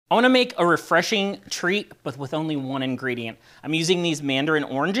I wanna make a refreshing treat, but with only one ingredient. I'm using these mandarin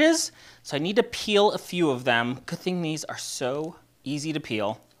oranges, so I need to peel a few of them. Good thing these are so easy to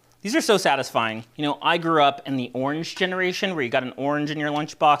peel. These are so satisfying. You know, I grew up in the orange generation where you got an orange in your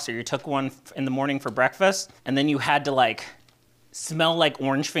lunchbox or you took one in the morning for breakfast, and then you had to like smell like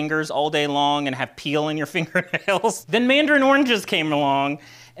orange fingers all day long and have peel in your fingernails. Then mandarin oranges came along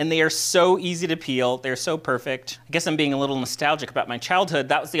and they are so easy to peel. They're so perfect. I guess I'm being a little nostalgic about my childhood.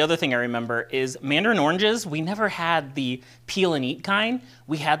 That was the other thing I remember is mandarin oranges. We never had the peel and eat kind.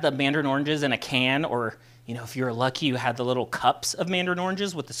 We had the mandarin oranges in a can, or you know, if you were lucky, you had the little cups of mandarin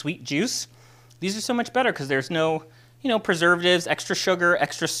oranges with the sweet juice. These are so much better because there's no, you know, preservatives, extra sugar,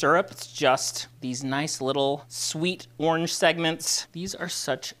 extra syrup. It's just these nice little sweet orange segments. These are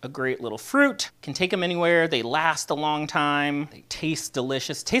such a great little fruit. Can take them anywhere. They last a long time. They taste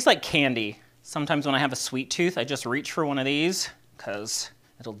delicious. Taste like candy. Sometimes when I have a sweet tooth, I just reach for one of these because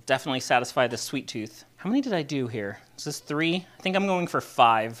it'll definitely satisfy the sweet tooth. How many did I do here? Is this 3? I think I'm going for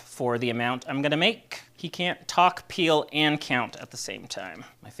 5 for the amount I'm gonna make. He can't talk, peel, and count at the same time.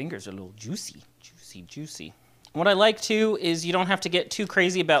 My fingers are a little juicy, juicy, juicy. What I like too is you don't have to get too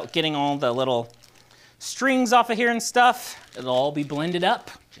crazy about getting all the little strings off of here and stuff. It'll all be blended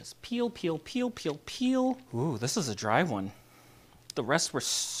up. Just peel, peel, peel, peel, peel. Ooh, this is a dry one. The rest were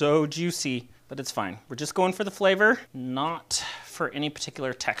so juicy, but it's fine. We're just going for the flavor, not for any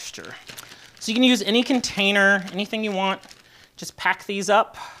particular texture. So you can use any container, anything you want. Just pack these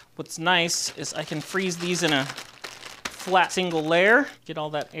up. What's nice is I can freeze these in a flat single layer, get all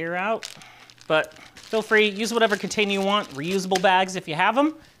that air out. But feel free, use whatever container you want, reusable bags if you have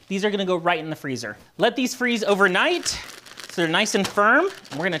them. These are gonna go right in the freezer. Let these freeze overnight so they're nice and firm,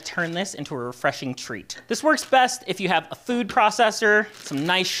 and we're gonna turn this into a refreshing treat. This works best if you have a food processor, some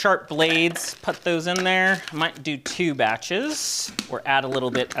nice sharp blades, put those in there. I might do 2 batches or add a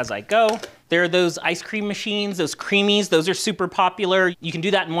little bit as I go. There are those ice cream machines, those creamies, those are super popular. You can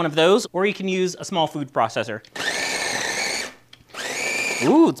do that in one of those, or you can use a small food processor.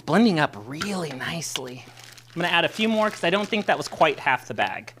 Ooh, it's blending up really nicely. I'm gonna add a few more because I don't think that was quite half the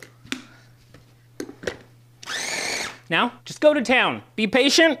bag. Now, just go to town. Be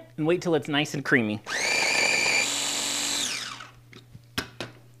patient and wait till it's nice and creamy.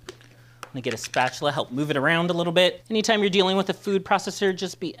 I'm gonna get a spatula, help move it around a little bit. Anytime you're dealing with a food processor,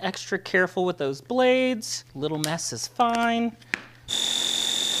 just be extra careful with those blades. Little mess is fine.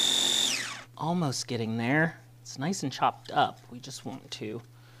 Almost getting there. It's nice and chopped up. We just want to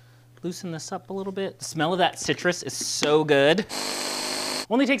loosen this up a little bit. The smell of that citrus is so good.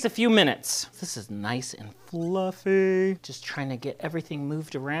 Only takes a few minutes. This is nice and fluffy. Just trying to get everything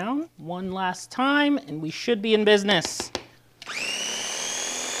moved around one last time and we should be in business.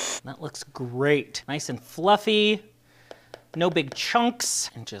 That looks great. Nice and fluffy, no big chunks,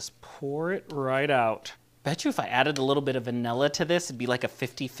 and just pour it right out. Bet you if I added a little bit of vanilla to this, it'd be like a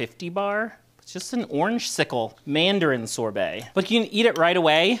 50-50 bar. It's just an orange sickle mandarin sorbet. But you can eat it right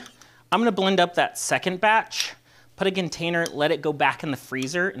away. I'm gonna blend up that second batch, put a container, let it go back in the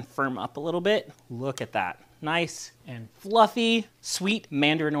freezer and firm up a little bit. Look at that. Nice and fluffy, sweet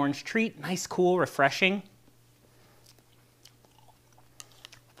mandarin orange treat. Nice, cool, refreshing.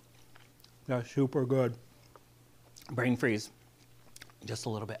 That's super good. Brain freeze, just a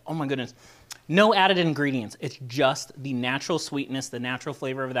little bit. Oh my goodness. No added ingredients. It's just the natural sweetness, the natural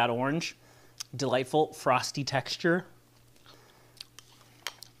flavor of that orange. Delightful, frosty texture.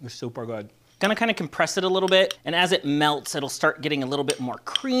 It's super good. Gonna kind of compress it a little bit, and as it melts, it'll start getting a little bit more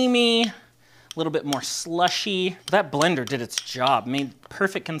creamy, a little bit more slushy. That blender did its job, made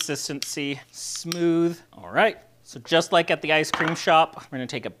perfect consistency, smooth. All right, so just like at the ice cream shop, we're gonna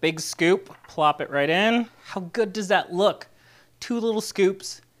take a big scoop, plop it right in. How good does that look? 2 little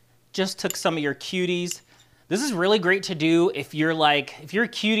scoops, just took some of your cuties. This is really great to do if your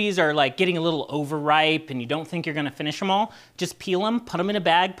cuties are like getting a little overripe and you don't think you're gonna finish them all. Just peel them, put them in a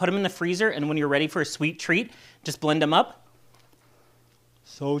bag, put them in the freezer, and when you're ready for a sweet treat, just blend them up.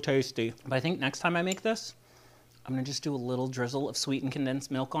 So tasty. But I think next time I make this, I'm gonna just do a little drizzle of sweetened condensed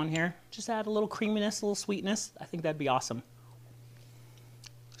milk on here. Just add a little creaminess, a little sweetness. I think that'd be awesome.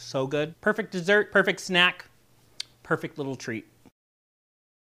 So good. Perfect dessert, perfect snack, perfect little treat.